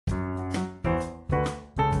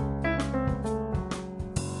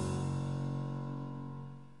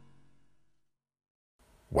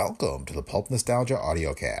Welcome to the Pulp Nostalgia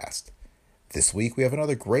Audiocast. This week we have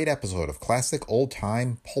another great episode of classic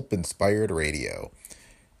old-time pulp-inspired radio.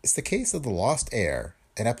 It's the case of The Lost Heir,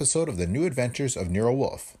 an episode of The New Adventures of Nero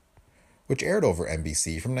Wolfe, which aired over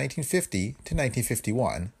NBC from 1950 to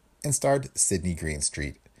 1951 and starred Sidney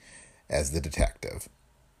Greenstreet as the detective.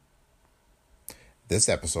 This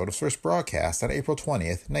episode was first broadcast on April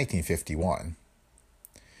 20th, 1951.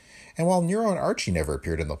 And while Nero and Archie never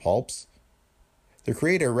appeared in the pulps, the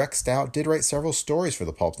creator, Rex Stout, did write several stories for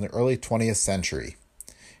the pulps in the early 20th century,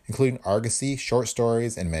 including Argosy, short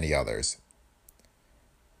stories, and many others.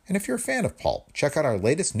 And if you're a fan of pulp, check out our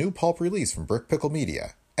latest new pulp release from Brick Pickle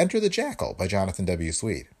Media, Enter the Jackal by Jonathan W.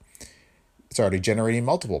 Sweet. It's already generating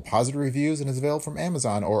multiple positive reviews and is available from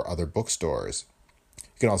Amazon or other bookstores.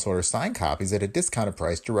 You can also order signed copies at a discounted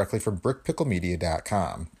price directly from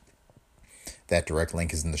brickpicklemedia.com. That direct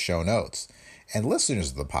link is in the show notes. And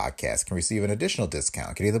listeners of the podcast can receive an additional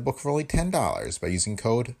discount, getting the book for only $10 by using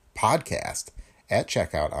code PODCAST at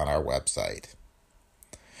checkout on our website.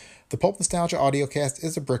 The Pulp Nostalgia Audiocast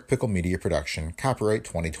is a Brick Pickle Media production, copyright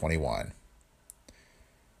 2021.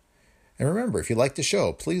 And remember, if you like the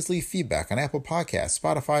show, please leave feedback on Apple Podcasts,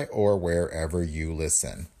 Spotify, or wherever you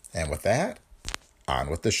listen. And with that, on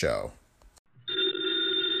with the show.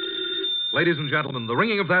 Ladies and gentlemen, the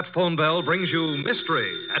ringing of that phone bell brings you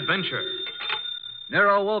mystery, adventure.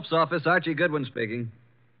 Nero Wolfe's office, Archie Goodwin speaking.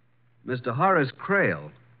 Mr. Horace Crail.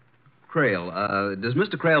 Does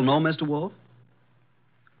Mr. Crail know Mr. Wolfe?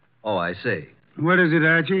 Oh, I see. What is it,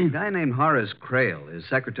 Archie? A guy named Horace Crail. His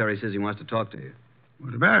secretary says he wants to talk to you.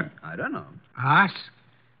 What about? I don't know. Us?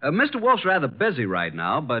 Mr. Wolfe's rather busy right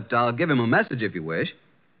now, but I'll give him a message if you wish.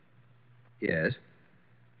 Yes.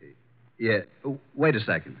 Yeah. Wait a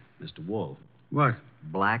second, Mr. Wolfe. What?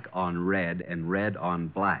 Black on red and red on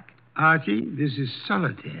black. Archie, this is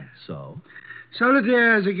solitaire. So?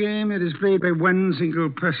 Solitaire is a game that is played by one single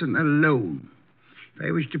person alone. If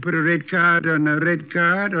I wish to put a red card on a red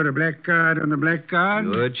card or a black card on a black card...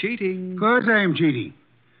 You're cheating. Of course I am cheating.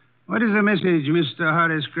 What is the message Mr.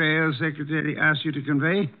 Horace Crail, secretary, asked you to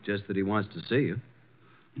convey? Just that he wants to see you.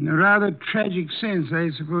 In a rather tragic sense,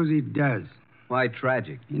 I suppose he does. Why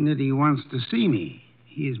tragic? In that he wants to see me.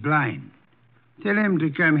 He is blind. Tell him to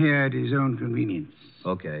come here at his own convenience.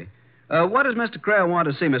 Okay. What does Mr. Crail want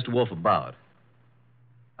to see Mr. Wolfe about?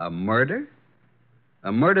 A murder?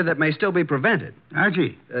 A murder that may still be prevented.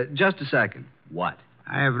 Archie. Just a second. What?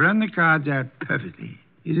 I have run the cards out perfectly.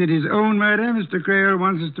 Is it his own murder Mr. Crail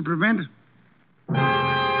wants us to prevent?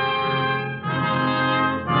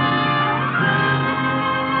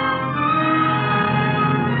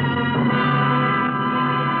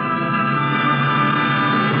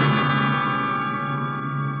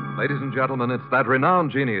 Ladies and gentlemen, it's that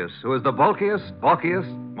renowned genius who is the bulkiest, balkiest,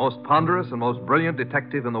 most ponderous, and most brilliant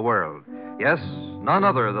detective in the world. Yes, none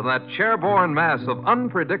other than that chair-borne mass of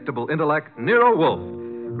unpredictable intellect, Nero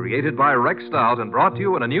Wolfe, created by Rex Stout and brought to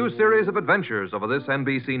you in a new series of adventures over this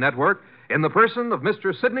NBC network in the person of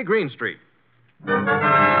Mr. Sidney Greenstreet.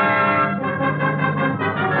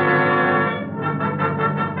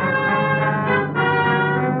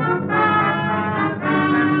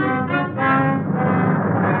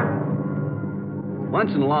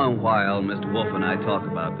 Once in a long while, Mr. Wolfe and I talk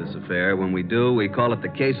about this affair. When we do, we call it the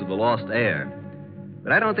case of the lost heir.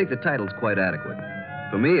 But I don't think the title's quite adequate.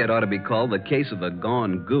 For me, it ought to be called the case of the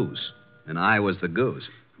gone goose. And I was the goose.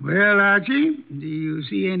 Well, Archie, do you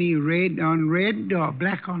see any red on red or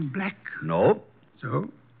black on black? Nope. So?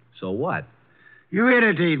 So what? You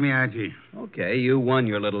irritate me, Archie. Okay, you won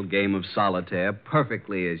your little game of solitaire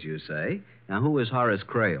perfectly, as you say. Now, who is Horace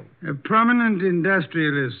Crail? A prominent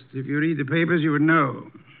industrialist. If you read the papers, you would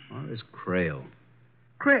know. Horace Crail.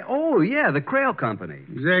 Crail? Oh, yeah, the Crail Company.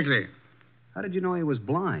 Exactly. How did you know he was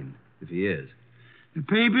blind, if he is? The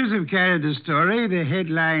papers have carried the story. The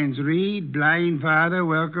headlines read, Blind Father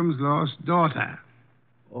Welcomes Lost Daughter.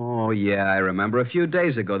 Oh, yeah, I remember. A few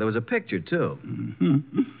days ago, there was a picture, too.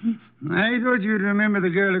 I thought you'd remember the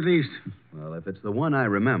girl at least. Well, if it's the one I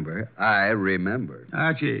remember, I remember.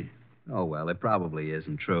 Archie. Oh, well, it probably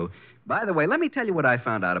isn't true. By the way, let me tell you what I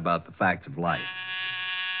found out about the facts of life.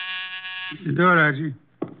 The door, Archie.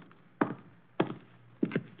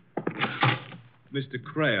 Mr.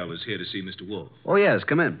 Crail is here to see Mr. Wolfe. Oh, yes,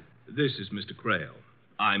 come in. This is Mr. Crail.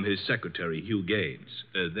 I'm his secretary, Hugh Gaines.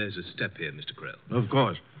 There's a step here, Mr. Crail. Of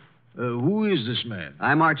course. Who is this man?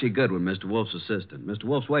 I'm Archie Goodwin, Mr. Wolfe's assistant. Mr.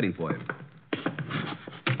 Wolfe's waiting for you.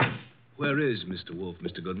 Where is Mr. Wolfe,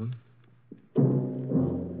 Mr. Goodwin?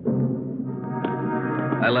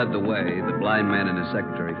 I led the way. The blind man and his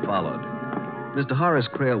secretary followed. Mr. Horace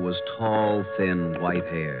Crail was tall, thin,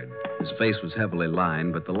 white-haired. His face was heavily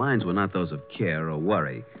lined, but the lines were not those of care or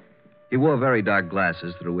worry. He wore very dark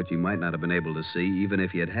glasses through which he might not have been able to see even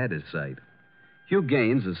if he had had his sight. Hugh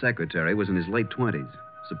Gaines, the secretary, was in his late 20s,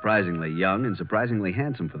 surprisingly young and surprisingly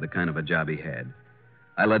handsome for the kind of a job he had.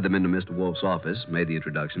 I led them into Mr. Wolfe's office, made the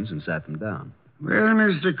introductions, and sat them down. Well,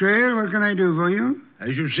 Mr. Creel, what can I do for you?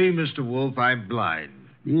 As you see, Mr. Wolfe, I'm blind.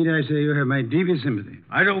 Need I say you have my deepest sympathy?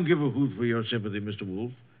 I don't give a hoot for your sympathy, Mr.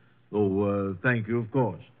 Wolfe. Though, thank you, of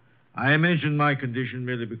course. I mention my condition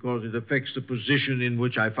merely because it affects the position in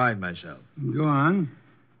which I find myself. Go on.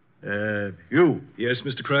 You. Yes,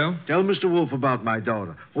 Mr. Creel? Tell Mr. Wolfe about my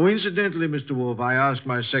daughter. Oh, incidentally, Mr. Wolfe, I asked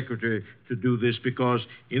my secretary to do this because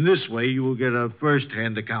in this way you will get a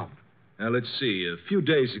first-hand account. Now, let's see. A few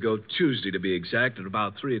days ago, Tuesday to be exact, at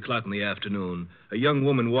about 3 o'clock in the afternoon, a young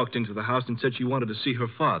woman walked into the house and said she wanted to see her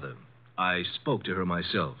father. I spoke to her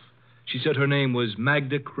myself. She said her name was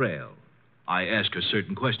Magda Creel. I asked her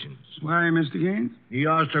certain questions. Why, Mr. Gaines? He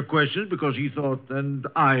asked her questions because he thought, and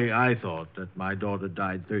I thought, that my daughter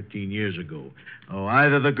died 13 years ago. Oh,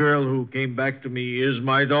 either the girl who came back to me is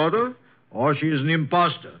my daughter, or she is an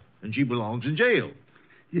imposter, and she belongs in jail.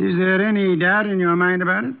 Is there any doubt in your mind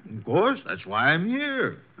about it? Of course, that's why I'm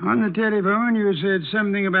here. On the telephone, you said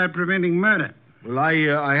something about preventing murder. Well,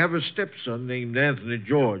 I have a stepson named Anthony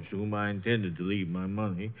George to whom I intended to leave my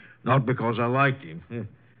money, not because I liked him,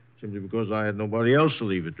 simply because I had nobody else to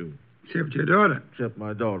leave it to. Except your daughter. Except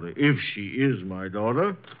my daughter, if she is my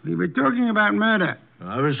daughter. We were talking about murder.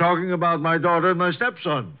 I was talking about my daughter and my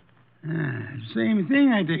stepson. Same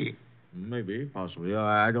thing, I take it. Maybe, possibly.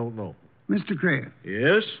 I don't know. Mr. Creel.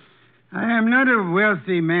 Yes? I am not a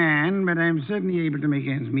wealthy man, but I'm certainly able to make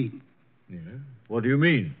ends meet. Yeah. What do you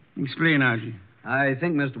mean? Explain, Archie. I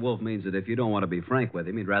think Mr. Wolfe means that if you don't want to be frank with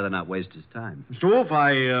him, he'd rather not waste his time. Mr. Wolfe,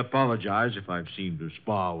 I apologize if I've seemed to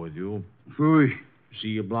spar with you. Phooey. You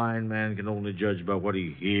see, a blind man can only judge by what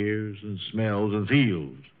he hears and smells and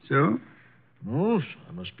feels. So? Oh, so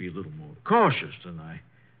I must be a little more cautious than I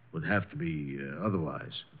would have to be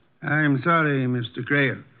otherwise. I'm sorry, Mr.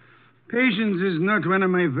 Creel. Patience is not one of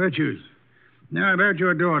my virtues. Now, about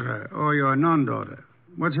your daughter, or your non-daughter.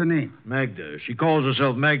 What's her name? Magda. She calls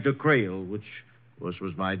herself Magda Creel, which, of course,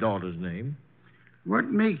 was my daughter's name.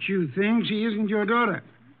 What makes you think she isn't your daughter?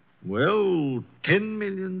 Well, $10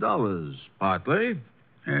 million, partly.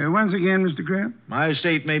 Once again, Mr. Creel? My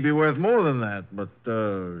estate may be worth more than that, but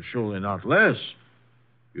surely not less.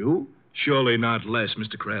 You? Surely not less,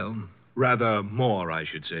 Mr. Creel. Rather more, I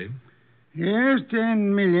should say. Yes,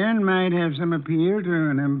 10 million might have some appeal to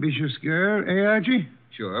an ambitious girl, eh, Archie?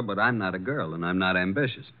 Sure, but I'm not a girl, and I'm not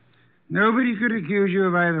ambitious. Nobody could accuse you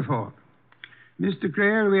of either fault. Mr.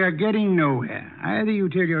 Creel, we are getting nowhere. Either you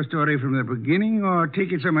tell your story from the beginning or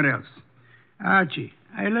take it somewhere else. Archie,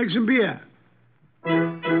 I'd like some beer.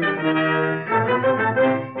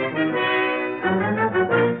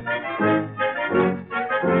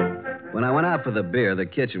 When I went out for the beer, the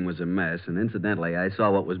kitchen was a mess, and incidentally, I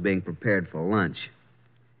saw what was being prepared for lunch.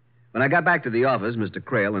 When I got back to the office, Mr.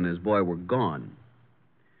 Creel and his boy were gone.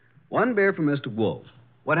 One beer for Mr. Wolfe.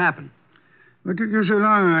 What happened? What took you so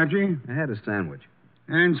long, Archie? I had a sandwich.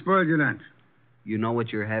 And spoiled your lunch. You know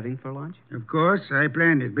what you're having for lunch? Of course, I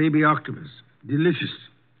planned it. Baby octopus. Delicious.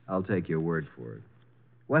 I'll take your word for it.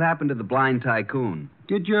 What happened to the blind tycoon?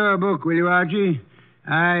 Get your book, will you, Archie?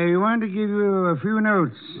 I want to give you a few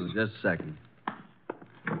notes. Oh, just a second.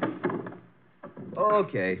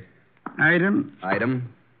 Okay. Item.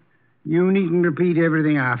 You needn't repeat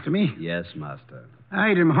everything after me. Yes, master.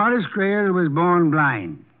 Item, Horace Creel was born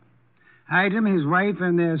blind. Item, his wife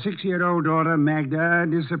and their 6-year-old daughter, Magda,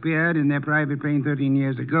 disappeared in their private plane 13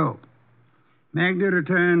 years ago. Magda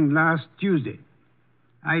returned last Tuesday.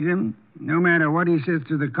 Item, no matter what he says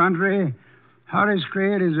to the contrary, Horace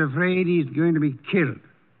Creel is afraid he's going to be killed.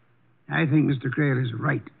 I think Mr. Creel is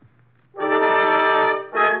right.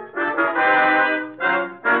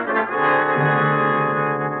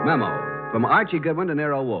 Memo from Archie Goodwin to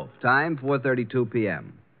Nero Wolfe. Time, 4:32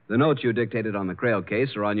 p.m. The notes you dictated on the Creel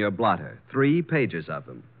case are on your blotter. 3 pages of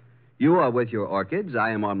them. You are with your orchids.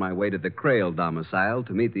 I am on my way to the Creel domicile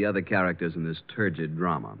to meet the other characters in this turgid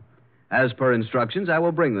drama. As per instructions, I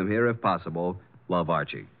will bring them here if possible. Love,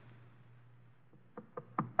 Archie.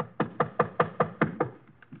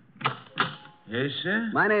 Yes, sir?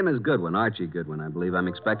 My name is Goodwin, Archie Goodwin. I believe I'm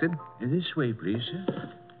expected. This way, please, sir.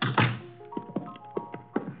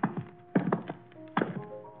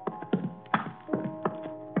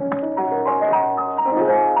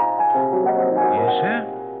 Yes, sir?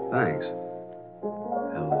 Thanks.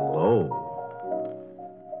 Hello.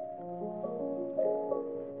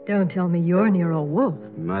 Don't tell me you're Nero Wolfe.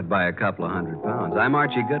 Not by a couple of 100 pounds. I'm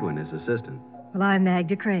Archie Goodwin, his assistant. Well, I'm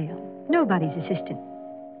Magda Creel. Nobody's assistant.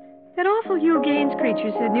 That awful Hugh Gaines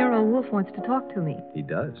creature said Nero Wolfe wants to talk to me. He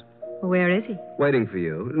does. Well, where is he? Waiting for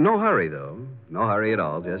you. No hurry, though. No hurry at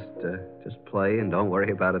all. Just play and don't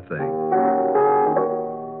worry about a thing.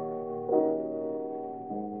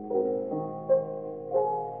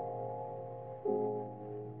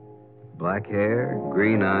 Black hair,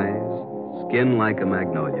 green eyes, skin like a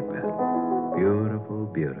magnolia petal. Beautiful,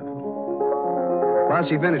 beautiful. While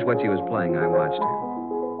she finished what she was playing, I watched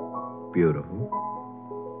her. Beautiful.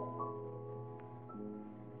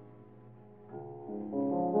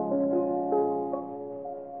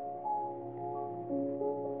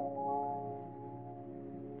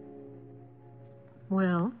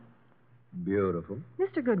 Well? Beautiful.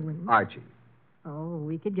 Mr. Goodwin. Archie. Oh,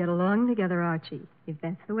 we could get along together, Archie, if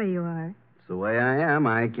that's the way you are. It's the way I am.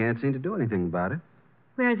 I can't seem to do anything about it.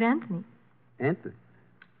 Where's Anthony? Anthony?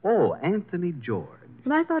 Oh, Anthony George.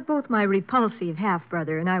 Well, I thought both my repulsive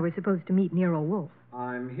half-brother and I were supposed to meet Nero Wolfe.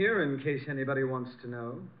 I'm here in case anybody wants to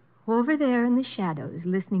know. Over there in the shadows,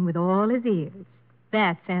 listening with all his ears.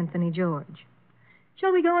 That's Anthony George.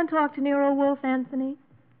 Shall we go and talk to Nero Wolfe, Anthony?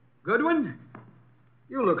 Goodwin,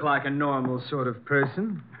 you look like a normal sort of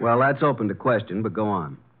person. Well, that's open to question, but go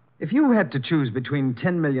on. If you had to choose between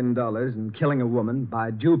 $10 million and killing a woman by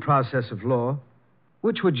due process of law,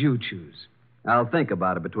 which would you choose? I'll think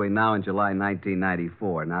about it between now and July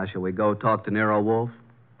 1994. Now, shall we go talk to Nero Wolfe?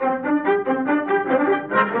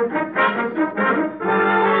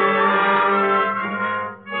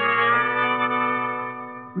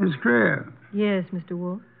 Miss Creel. Yes, Mr.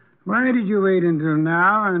 Wolfe. Why did you wait until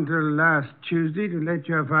last Tuesday to let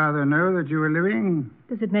your father know that you were living?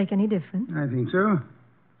 Does it make any difference? I think so.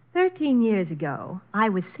 13 years ago, I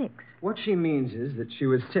was 6. What she means is that she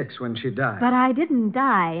was 6 when she died. But I didn't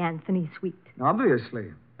die, Anthony Sweet.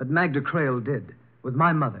 Obviously. But Magda Creel did, with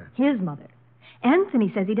my mother. His mother.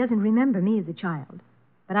 Anthony says he doesn't remember me as a child.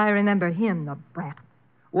 But I remember him, the brat.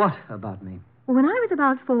 What about me? When I was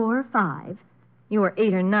about 4 or 5, you were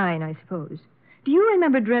 8 or 9, I suppose. Do you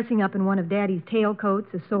remember dressing up in one of Daddy's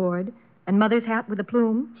tailcoats, a sword, and Mother's hat with a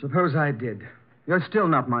plume? Suppose I did. You're still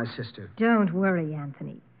not my sister. Don't worry,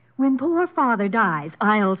 Anthony. When poor Father dies,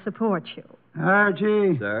 I'll support you.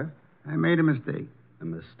 Archie. Sir? I made a mistake. A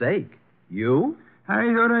mistake? You?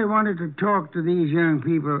 I thought I wanted to talk to these young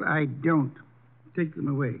people. I don't. Take them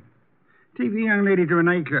away. Take the young lady to a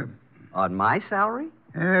nightclub. On my salary?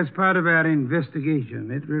 As part of our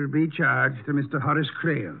investigation, it will be charged to Mr. Horace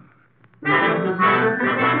Creel. It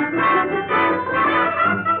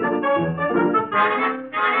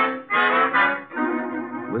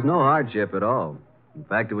was no hardship at all. In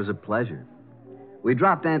fact, it was a pleasure. We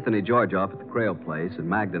dropped Anthony George off at the Creel place, and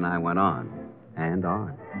Magda and I went on. And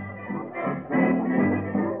on.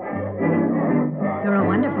 You're a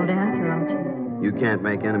wonderful dancer, Archie. You can't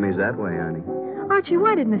make enemies that way, honey. Archie,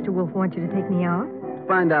 why did Mr. Wolfe want you to take me out? To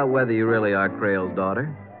find out whether you really are Creel's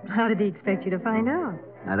daughter. How did he expect you to find out?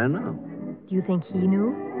 I don't know. Do you think he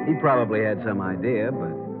knew? He probably had some idea,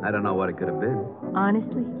 but I don't know what it could have been.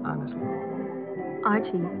 Honestly? Honestly.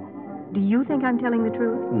 Archie, do you think I'm telling the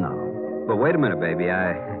truth? No. But wait a minute, baby.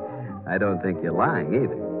 I don't think you're lying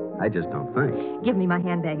either. I just don't think. Give me my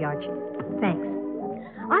handbag, Archie. Thanks.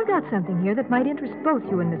 I've got something here that might interest both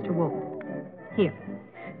you and Mr. Wolfe. Here.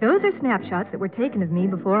 Those are snapshots that were taken of me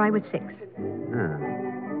before I was 6. Ah.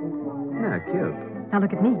 Yeah, cute. Now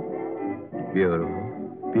look at me. Beautiful.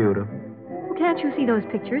 Beautiful. Well, can't you see those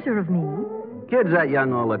pictures are of me? Kids that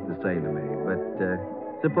young all look the same to me, but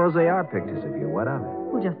suppose they are pictures of you. What of it?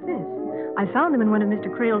 Well, just this. I found them in one of Mr.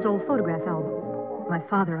 Creel's old photograph albums. My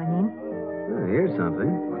father, I mean. Oh, here's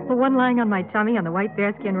something. The one lying on my tummy on the white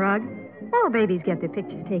bearskin rug. All babies get their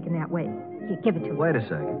pictures taken that way. Here, give it to me. Wait a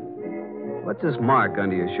second. What's this mark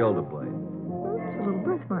under your shoulder blade? It's a little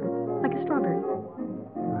birthmark, like a strawberry.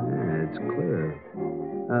 Yeah, it's clear.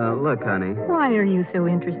 Look, honey. Why are you so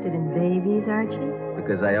interested in babies, Archie?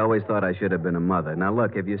 Because I always thought I should have been a mother. Now,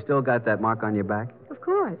 look, have you still got that mark on your back? Of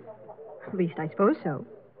course. At least I suppose so.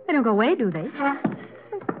 They don't go away, do they? Where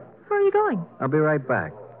are you going? I'll be right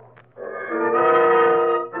back.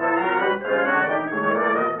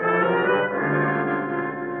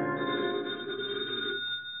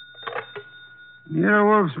 Nero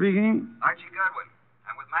Wolfe speaking. Archie Goodwin.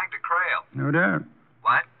 I'm with Magda Creel. No doubt.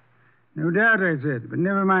 What? No doubt, I said. But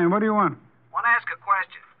never mind. What do you want? Want to ask a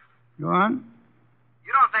question. Go on.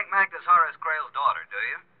 You don't think Magda's Horace Creel's daughter, do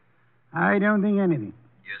you? I don't think anything.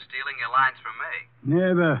 You're stealing your lines from me.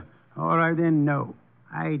 Never. All right, then, no.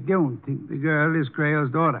 I don't think the girl is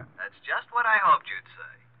Creel's daughter. That's just what I hoped you'd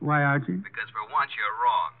say. Why, Archie? Because for once you're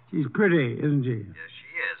wrong. She's pretty, isn't she? Yes, she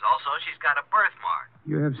is. Also, she's got a birthmark.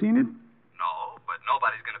 You have seen it? No, but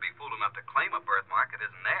nobody's going to be fool enough to claim a birthmark that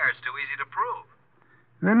isn't there. It's too easy to prove.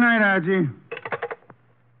 Good night, Archie.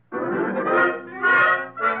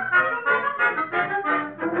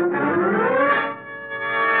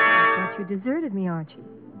 But you deserted me, Archie.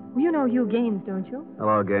 Well, you know Hugh Gaines, don't you?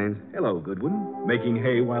 Hello, Gaines. Hello, Goodwin. Making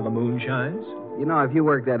hay while the moon shines? You know, if you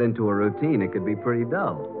work that into a routine, it could be pretty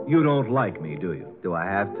dull. You don't like me, do you? Do I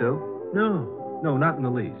have to? No, not in the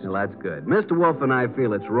least. Well, that's good. Mr. Wolfe and I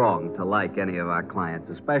feel it's wrong to like any of our clients,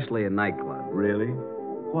 especially in nightclubs. Really?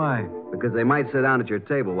 Why? Because they might sit down at your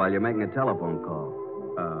table while you're making a telephone call.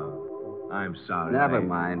 I'm sorry. Never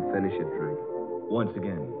mind. Finish your drink. Once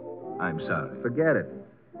again, I'm sorry. Forget it.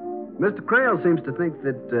 Mr. Crail seems to think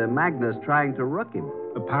that Magna's trying to rook him.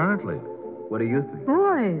 Apparently. What do you think?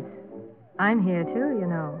 Boys, I'm here too, you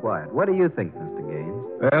know. Quiet. What do you think, Mr.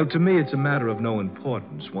 Gaines? Well, to me, it's a matter of no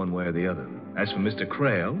importance one way or the other. As for Mr.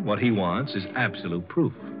 Crail, what he wants is absolute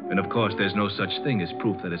proof. And, of course, there's no such thing as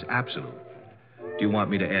proof that is absolute. Do you want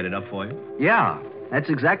me to add it up for you? Yeah, that's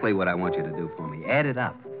exactly what I want you to do for me. Add it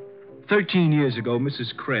up. 13 years ago,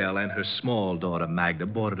 Mrs. Crail and her small daughter, Magda,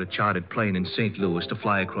 boarded a chartered plane in St. Louis to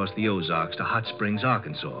fly across the Ozarks to Hot Springs,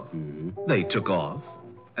 Arkansas. Mm-hmm. They took off,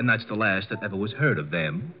 and that's the last that ever was heard of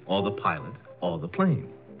them, or the pilot, or the plane.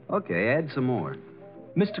 Okay, add some more.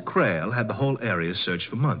 Mr. Crail had the whole area searched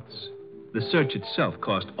for months. The search itself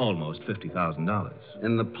cost almost $50,000.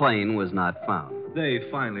 And the plane was not found. They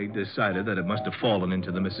finally decided that it must have fallen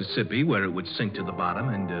into the Mississippi, where it would sink to the bottom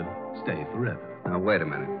and stay forever. Now, wait a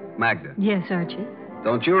minute. Magda, Yes, Archie.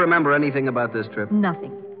 don't you remember anything about this trip?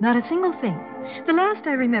 Nothing. Not a single thing. The last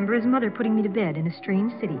I remember is Mother putting me to bed in a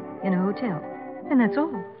strange city, in a hotel. And that's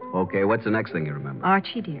all. Okay, what's the next thing you remember?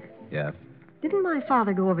 Archie, dear, Yeah, didn't my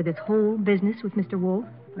father go over this whole business with Mr. Wolfe?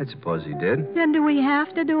 I suppose he did. Then do we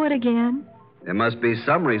have to do it again? There must be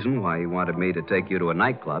some reason why he wanted me to take you to a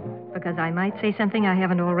nightclub. Because I might say something I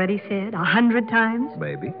haven't already said 100 times?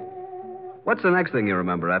 Baby. What's the next thing you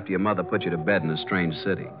remember after your mother put you to bed in a strange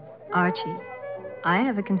city? Archie, I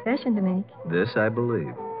have a confession to make. This I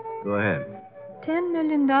believe. Go ahead. $10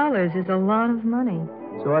 million is a lot of money.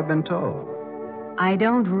 So I've been told. I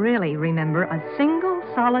don't really remember a single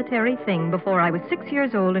solitary thing before I was 6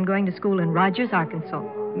 years old and going to school in Rogers, Arkansas.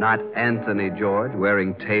 Not Anthony George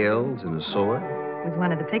wearing tails and a sword? It was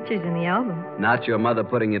one of the pictures in the album. Not your mother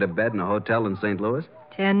putting you to bed in a hotel in St. Louis?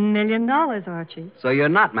 $10 million, Archie. So you're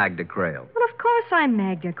not Magda Crail. Well, of course I'm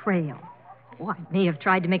Magda Crail. Oh, I may have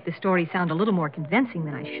tried to make the story sound a little more convincing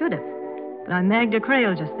than I should have. But I'm Magda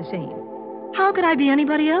Crail just the same. How could I be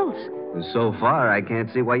anybody else? And so far, I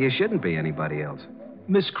can't see why you shouldn't be anybody else.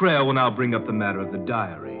 Miss Crail will now bring up the matter of the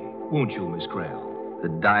diary. Won't you, Miss Crail? The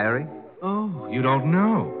diary? Oh, you don't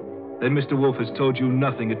know. Then Mr. Wolfe has told you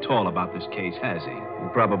nothing at all about this case, has he? You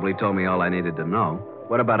probably told me all I needed to know.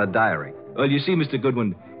 What about a diary? Well, you see, Mr.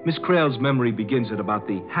 Goodwin, Miss Crail's memory begins at about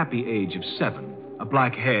the happy age of 7. A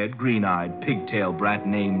black-haired, green-eyed, pigtail brat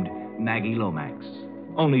named Maggie Lomax.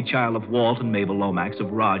 Only child of Walt and Mabel Lomax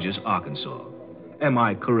of Rogers, Arkansas. Am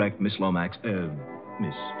I correct, Miss Lomax?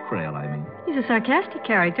 Miss Crail, I mean. He's a sarcastic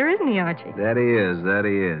character, isn't he, Archie? That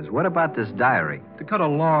he is. What about this diary? To cut a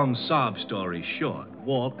long sob story short,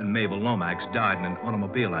 Walt and Mabel Lomax died in an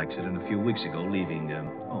automobile accident a few weeks ago, leaving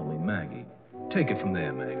only Maggie. Take it from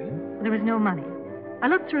there, Maggie. There was no money. I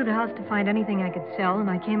looked through the house to find anything I could sell, and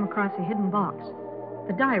I came across a hidden box.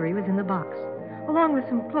 The diary was in the box, along with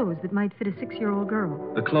some clothes that might fit a 6-year-old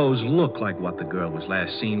girl. The clothes look like what the girl was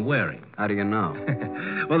last seen wearing. How do you know?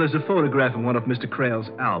 Well, there's a photograph in one of Mr. Crail's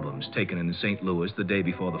albums taken in St. Louis the day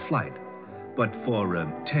before the flight. But for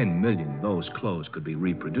 $10 million, those clothes could be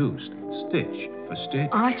reproduced, stitch for stitch.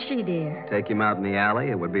 Archie, dear. Take him out in the alley?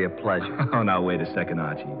 It would be a pleasure. Oh, now, wait a second,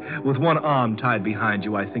 Archie. With one arm tied behind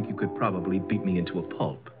you, I think you could probably beat me into a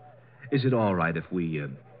pulp. Is it all right if we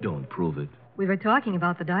don't prove it? We were talking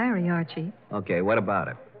about the diary, Archie. Okay, what about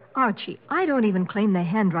it? Archie, I don't even claim the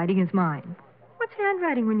handwriting is mine. What's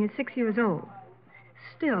handwriting when you're 6 years old?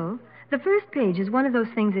 Still, the first page is one of those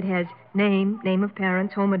things that has name of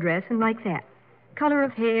parents, home address, and like that. Color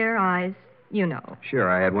of hair, eyes, you know.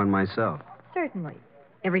 Sure, I had one myself. Certainly.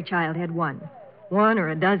 Every child had one. One or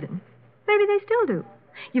a dozen. Maybe they still do.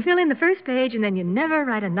 You fill in the first page and then you never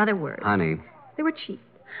write another word. Honey. They were cheap.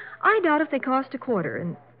 I doubt if they cost a quarter,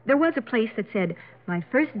 and there was a place that said, my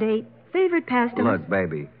first date, favorite pastime. Look,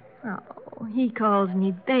 baby. Oh, he calls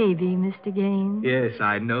me baby, Mr. Gaines. Yes,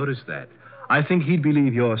 I noticed that. I think he'd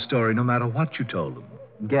believe your story no matter what you told him.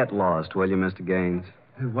 Get lost, will you, Mr. Gaines?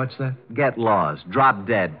 What's that? Get lost. Drop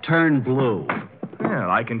dead. Turn blue.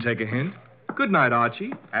 Well, I can take a hint. Good night,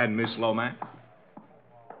 Archie. And Miss Lomax.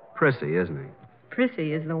 Prissy, isn't he?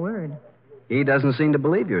 Prissy is the word. He doesn't seem to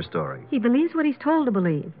believe your story. He believes what he's told to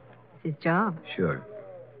believe. It's his job. Sure.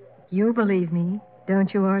 You believe me,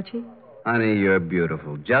 don't you, Archie? Honey, you're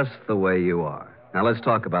beautiful, just the way you are. Now, let's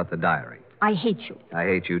talk about the diary. I hate you. I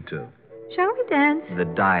hate you, too. Shall we dance? The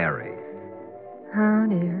diary. Oh,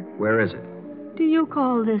 dear. Where is it? Do you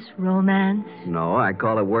call this romance? No, I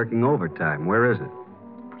call it working overtime. Where is it?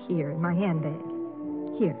 Here, in my handbag.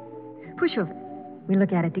 Here. Push over. We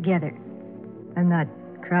look at it together. I'm not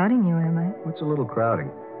crowding you, am I? What's a little crowding?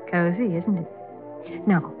 Cozy, isn't it?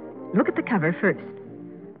 Now, look at the cover first.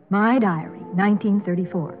 My diary,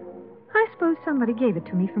 1934. I suppose somebody gave it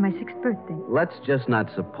to me for my 6th birthday. Let's just not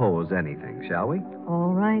suppose anything, shall we?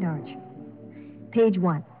 All right, Archie. Page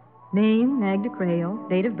 1. Name, Magda Creel.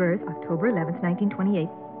 Date of birth, October 11th, 1928.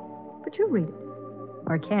 But you read it.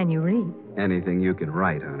 Or can you read? Anything you can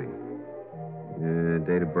write, honey.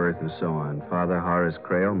 Date of birth and so on. Father Horace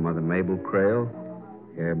Creel, Mother Mabel Creel.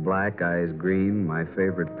 Hair black, eyes green. My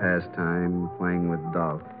favorite pastime, playing with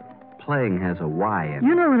dolls. Playing has a Y in it.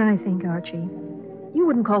 You know what I think, Archie? You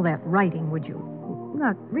wouldn't call that writing, would you?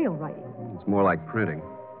 Not real writing. It's more like printing.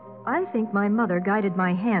 I think my mother guided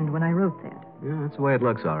my hand when I wrote that. Yeah, that's the way it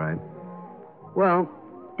looks, all right. Well...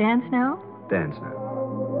 Dance now? Dance now.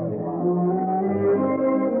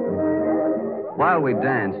 While we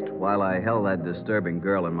danced, while I held that disturbing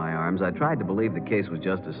girl in my arms, I tried to believe the case was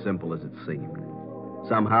just as simple as it seemed.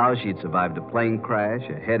 Somehow she'd survived a plane crash,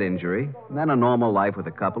 a head injury, and then a normal life with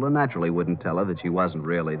a couple who naturally wouldn't tell her that she wasn't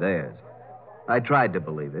really theirs. I tried to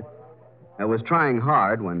believe it. I was trying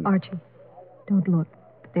hard when... Archie, don't look.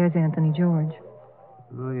 There's Anthony George.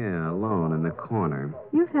 Oh, yeah, alone in the corner.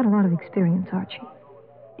 You've had a lot of experience, Archie.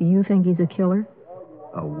 Do you think he's a killer?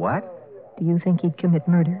 A what? Do you think he'd commit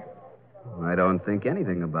murder? I don't think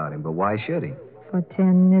anything about him, but why should he? For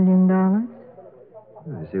 $10 million?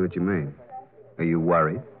 I see what you mean. Are you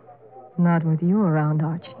worried? Not with you around,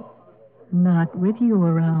 Archie. Not with you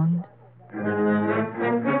around.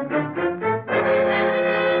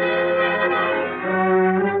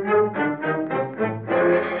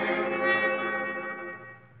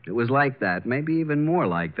 It was like that, maybe even more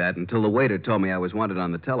like that, until the waiter told me I was wanted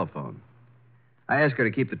on the telephone. I asked her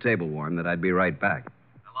to keep the table warm, that I'd be right back.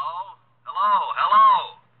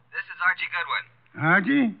 Hello. This is Archie Goodwin.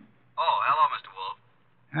 Archie? Oh, hello, Mr. Wolfe.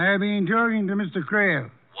 I've been talking to Mr. Creel.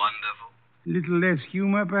 Wonderful. Little less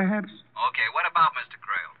humor, perhaps? Okay, what about Mr.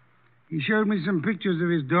 Creel? He showed me some pictures of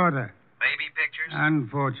his daughter. Baby pictures?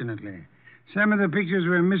 Unfortunately. Some of the pictures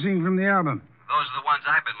were missing from the album. Those are the ones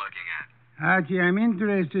I've been looking at. Archie, I'm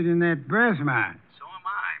interested in that birthmark. So am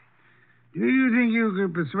I. Do you think you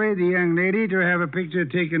could persuade the young lady to have a picture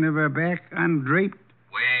taken of her back undraped?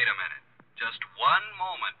 Wait a minute. Just one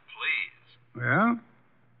moment, please. Well?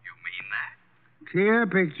 You mean that? Clear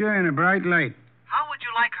picture in a bright light. How would you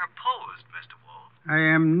like her posed, Mr. Wolfe? I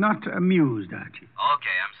am not amused, Archie.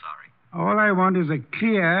 Okay, I'm sorry. All I want is a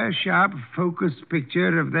clear, sharp, focused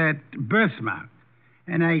picture of that birthmark.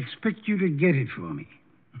 And I expect you to get it for me.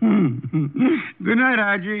 Good night,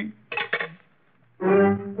 Archie.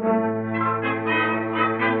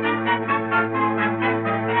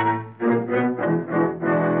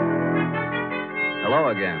 Hello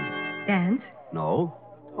again. Dance? No.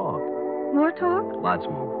 Talk. More talk? Lots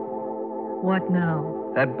more. What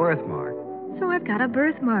now? That birthmark. So I've got a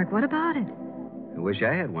birthmark. What about it? I wish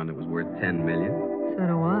I had one that was worth $10 million. So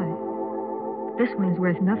do I. This one is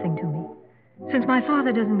worth nothing to me. Since my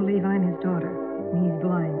father doesn't believe I'm his daughter, and he's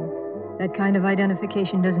blind, that kind of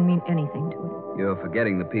identification doesn't mean anything to him. You're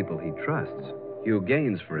forgetting the people he trusts. Hugh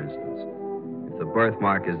Gaines, for instance. If the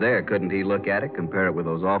birthmark is there, couldn't he look at it, compare it with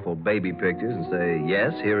those awful baby pictures, and say,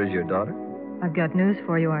 yes, here is your daughter? I've got news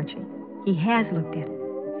for you, Archie. He has looked at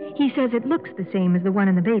it. He says it looks the same as the one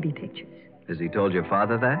in the baby pictures. Has he told your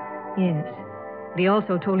father that? Yes. But he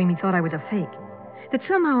also told him he thought I was a fake. That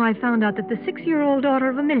somehow I found out that the 6-year-old daughter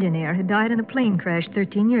of a millionaire had died in a plane crash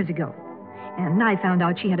 13 years ago. And I found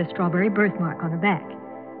out she had a strawberry birthmark on her back.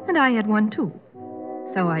 And I had one, too.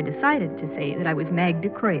 So I decided to say that I was Magda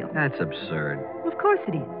Creel. That's absurd. Of course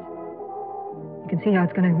it is. You can see how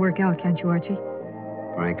it's going to work out, can't you, Archie?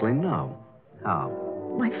 Frankly, no. How?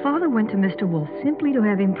 My father went to Mr. Wolfe simply to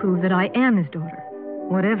have him prove that I am his daughter,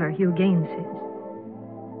 whatever Hugh Gaines says.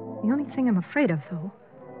 The only thing I'm afraid of, though...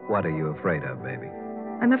 What are you afraid of, baby?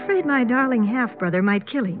 I'm afraid my darling half-brother might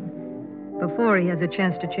kill him before he has a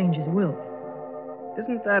chance to change his will.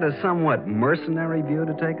 Isn't that a somewhat mercenary view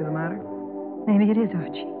to take of the matter? Maybe it is,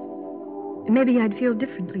 Archie. And maybe I'd feel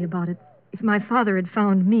differently about it if my father had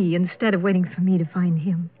found me instead of waiting for me to find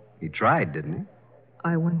him. He tried, didn't he?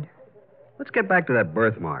 I wonder. Let's get back to that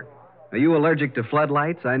birthmark. Are you allergic to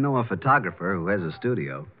floodlights? I know a photographer who has a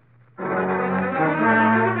studio.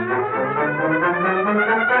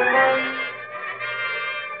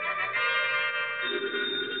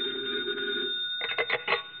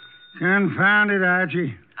 Confound it,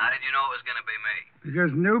 Archie. How did you know it was going to be me?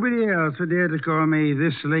 Because nobody else would dare to call me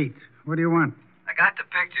this late. What do you want? I got the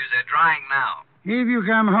pictures. They're drying now. If you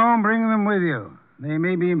come home, bring them with you. They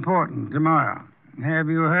may be important tomorrow. Have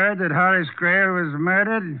you heard that Horace Crail was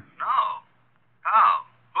murdered? No. How?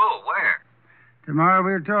 Who? Where? Tomorrow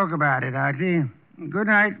we'll talk about it, Archie. Good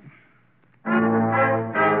night.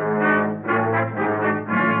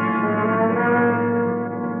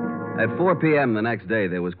 At 4 p.m. the next day,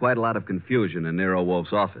 there was quite a lot of confusion in Nero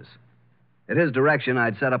Wolfe's office. At his direction,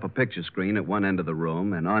 I'd set up a picture screen at one end of the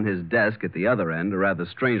room, and on his desk at the other end, a rather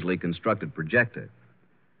strangely constructed projector.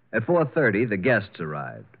 At 4:30, the guests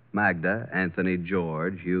arrived. Magda, Anthony,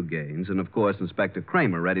 George, Hugh Gaines, and, of course, Inspector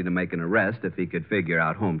Kramer, ready to make an arrest if he could figure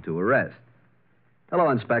out whom to arrest. Hello,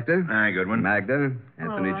 Inspector. Hi, Goodwin. Magda,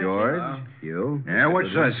 Anthony, Hello, George, Hello. Hugh. Yeah,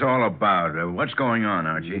 what's this all about? What's going on,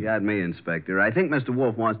 You Archie? got me, Inspector. I think Mr.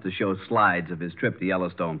 Wolfe wants to show slides of his trip to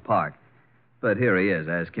Yellowstone Park. But here he is.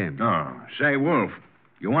 Ask him. Oh, say, Wolf,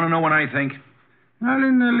 you want to know what I think? Not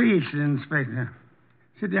in the least, Inspector.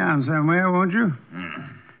 Sit down somewhere, won't you?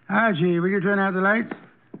 Archie, will you turn out the lights?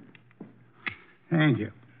 Thank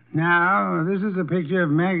you. Now, this is a picture of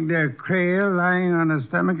Magda Crail lying on her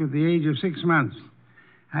stomach at the age of 6 months.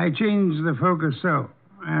 I changed the focus so,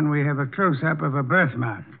 and we have a close-up of a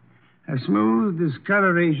birthmark. A smooth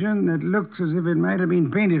discoloration that looks as if it might have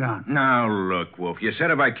been painted on. Now, look, Wolf, you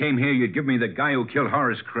said if I came here, you'd give me the guy who killed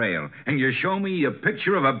Horace Crail, and you show me a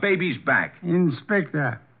picture of a baby's back.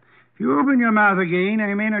 Inspector, if you open your mouth again,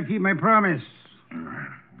 I may not keep my promise.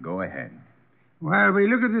 Go ahead. While we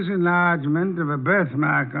look at this enlargement of a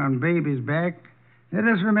birthmark on baby's back, let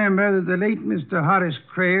us remember that the late Mr. Horace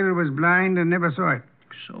Crail was blind and never saw it.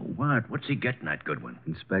 So what? What's he getting at, Goodwin?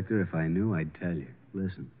 Inspector, if I knew, I'd tell you.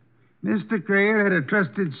 Listen. Mr. Crail had a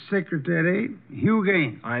trusted secretary, Hugh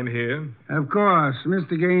Gaines. I'm here. Of course,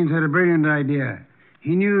 Mr. Gaines had a brilliant idea.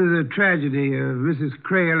 He knew the tragedy of Mrs.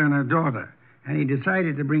 Crail and her daughter, and he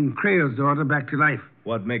decided to bring Crail's daughter back to life.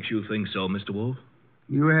 What makes you think so, Mr. Wolfe?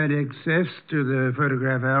 You had access to the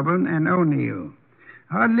photograph album, and only you.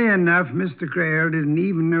 Oddly enough, Mr. Crail didn't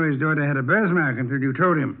even know his daughter had a birthmark until you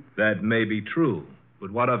told him. That may be true,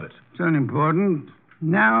 but what of it? It's unimportant.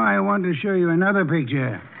 Now I want to show you another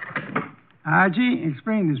picture. Archie,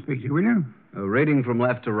 explain this picture, will you? Reading from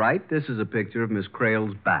left to right, this is a picture of Miss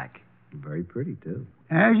Crail's back. Very pretty, too.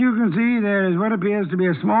 As you can see, there is what appears to be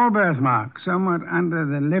a small birthmark somewhat under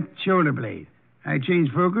the left shoulder blade. I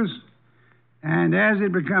change focus, and as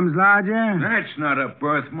it becomes larger... That's not a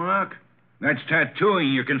birthmark. That's tattooing.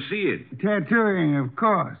 You can see it. Tattooing, of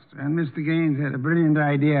course. And Mr. Gaines had a brilliant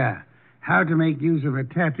idea. How to make use of a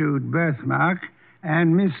tattooed birthmark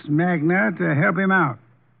and Miss Magna to help him out.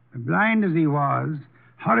 Blind as he was,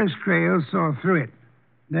 Horace Crail saw through it.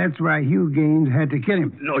 That's why Hugh Gaines had to kill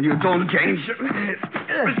him. No, you don't, Gaines.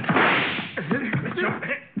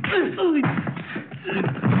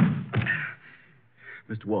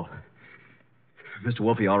 Mr. Wolfe. Mr.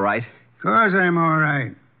 Wolfe, you all right? Of course I'm all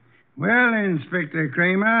right. Well, Inspector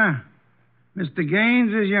Kramer, Mr.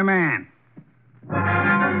 Gaines is your man.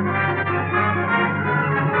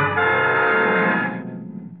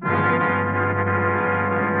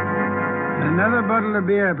 Another bottle of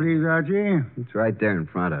beer, please, Archie. It's right there in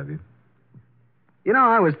front of you. You know,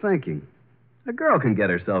 I was thinking, a girl can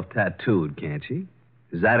get herself tattooed, can't she?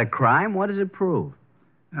 Is that a crime? What does it prove?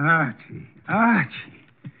 Archie,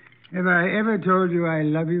 have I ever told you I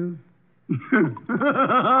love you?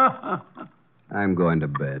 I'm going to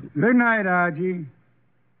bed. Good night, Archie.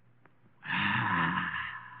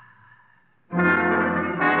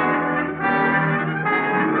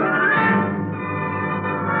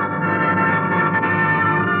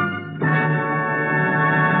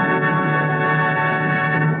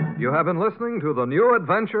 You have been listening to The New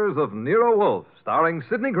Adventures of Nero Wolfe, starring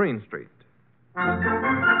Sidney Greenstreet.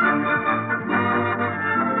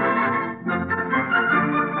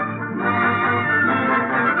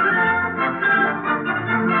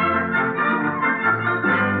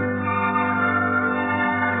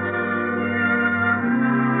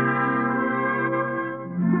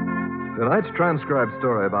 Tonight's transcribed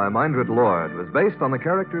story by Mindred Lord was based on the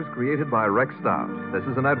characters created by Rex Stout. This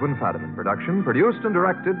is an Edwin Fadiman production, produced and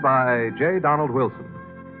directed by J. Donald Wilson.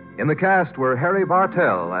 In the cast were Harry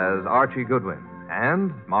Bartell as Archie Goodwin,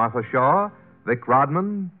 and Martha Shaw, Vic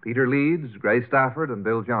Rodman, Peter Leeds, Gray Stafford, and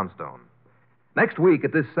Bill Johnstone. Next week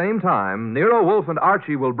at this same time, Nero, Wolfe, and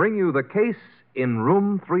Archie will bring you the case in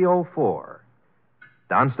room 304.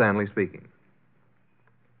 Don Stanley speaking.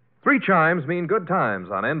 3 chimes mean good times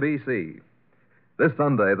on NBC. This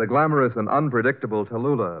Sunday, the glamorous and unpredictable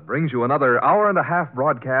Tallulah brings you another hour-and-a-half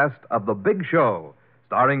broadcast of The Big Show,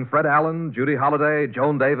 starring Fred Allen, Judy Holliday,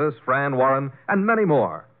 Joan Davis, Fran Warren, and many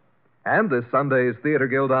more. And this Sunday's Theater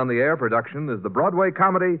Guild on the Air production is the Broadway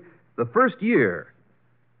comedy The First Year.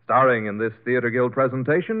 Starring in this Theater Guild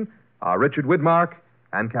presentation are Richard Widmark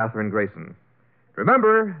and Katherine Grayson.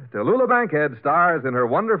 Remember, Tallulah Bankhead stars in her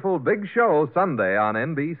wonderful Big Show Sunday on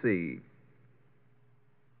NBC.